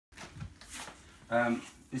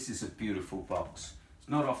This is a beautiful box. It's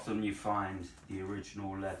not often you find the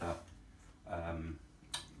original leather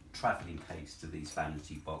travelling case to these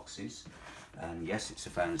vanity boxes. And yes, it's a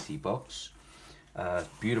vanity box.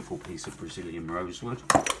 Beautiful piece of Brazilian rosewood.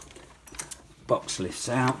 Box lifts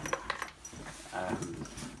out.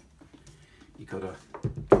 You got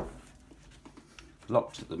a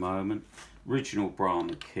locked at the moment. Original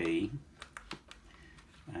Brahma key.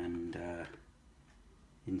 And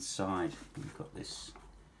inside you've got this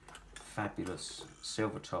fabulous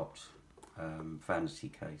silver topped vanity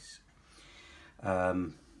case.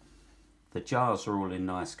 The jars are all in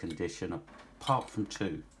nice condition apart from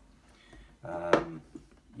two.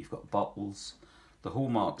 You've got bottles. The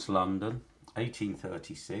hallmark's London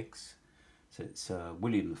 1836, so it's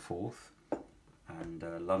William IV and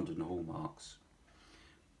London hallmarks.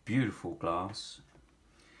 Beautiful glass,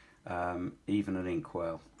 even an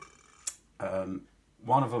inkwell.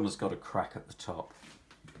 One of them has got a crack at the top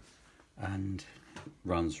and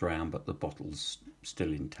runs round, but the bottle's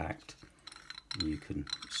still intact. You can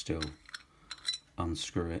still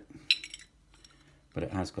unscrew it, but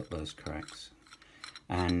it has got those cracks.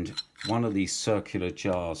 And one of these circular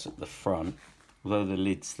jars at the front, although the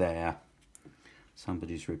lid's there,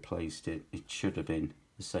 somebody's replaced it. It should have been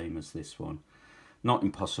the same as this one. Not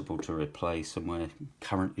impossible to replace, and we're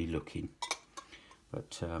currently looking.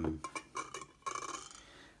 But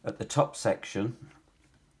at the top section,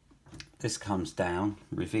 this comes down,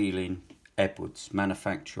 revealing Edwards,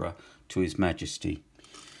 manufacturer to His Majesty,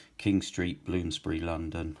 King Street, Bloomsbury,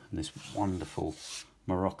 London. And this wonderful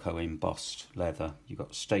Morocco embossed leather. You've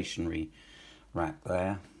got a stationery rack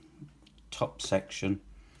there. Top section,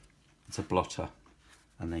 it's a blotter.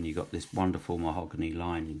 And then you've got this wonderful mahogany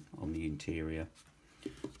lining on the interior.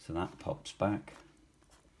 So that pops back.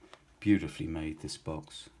 Beautifully made, this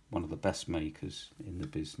box. One of the best makers in the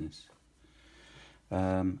business.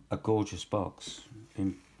 A gorgeous box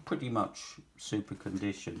in pretty much super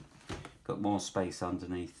condition. Got more space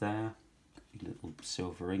underneath there. Little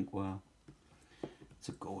silver inkwell. It's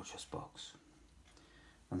a gorgeous box.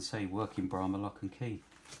 And say, working Brahma lock and key.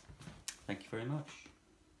 Thank you very much.